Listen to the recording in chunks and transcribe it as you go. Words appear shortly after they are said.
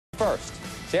First,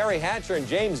 Teri Hatcher and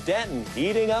James Denton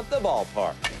heating up the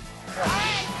ballpark.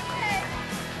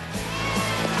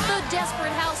 The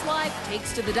desperate housewife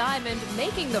takes to the diamond,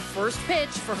 making the first pitch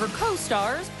for her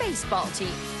co-star's baseball team.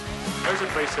 There's a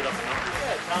place set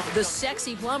up. The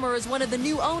sexy plumber is one of the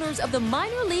new owners of the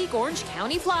minor league Orange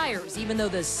County Flyers, even though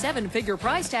the 7-figure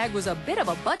price tag was a bit of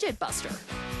a budget buster.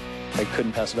 I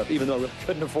couldn't pass it up, even though I really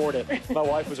couldn't afford it. My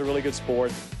wife was a really good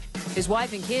sport. His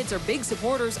wife and kids are big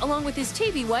supporters, along with his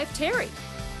TV wife, Teri.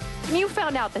 When you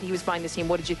found out that he was buying this team,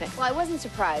 what did you think? Well, I wasn't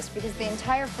surprised because the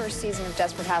entire first season of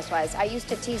Desperate Housewives, I used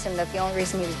to tease him that the only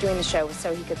reason he was doing the show was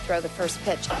so he could throw the first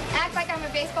pitch. Act like I'm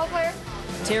a baseball player.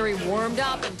 Teri warmed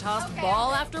up and tossed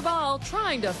ball after ball,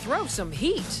 trying to throw some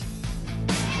heat.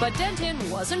 But Denton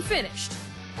wasn't finished.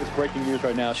 It's breaking news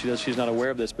right now. She's not aware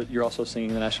of this, but you're also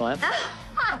singing the national anthem.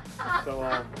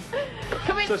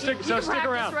 So stick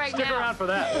around. Stick around for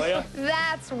that, will you?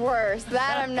 That's worse.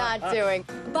 That I'm not doing.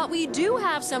 But we do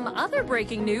have some other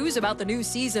breaking news about the new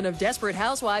season of Desperate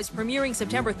Housewives premiering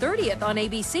September 30th on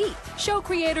ABC. Show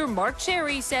creator Mark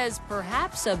Cherry says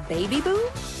perhaps a baby boo?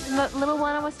 Little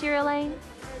one on Wisteria Lane?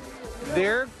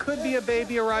 There could be a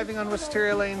baby arriving on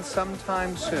Wisteria Lane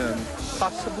sometime soon.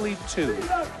 Possibly 2.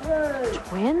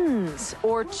 Twins.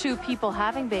 Or 2 people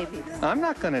having babies. I'm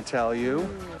not going to tell you.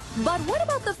 But what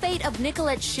about the fate of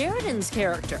Nicolette Sheridan's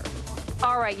character?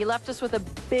 All right, you left us with a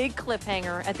big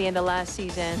cliffhanger at the end of last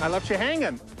season. I left you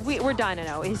hanging. We're dying to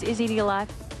know. Is Edie alive?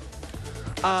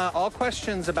 All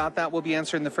questions about that will be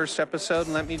answered in the first episode.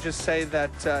 And let me just say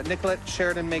that Nicolette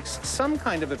Sheridan makes some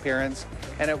kind of appearance,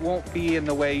 and it won't be in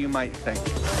the way you might think.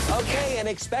 Okay, and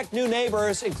expect new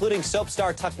neighbors, including soap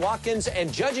star Tuck Watkins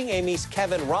and Judging Amy's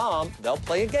Kevin Rahm. They'll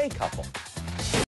play a gay couple.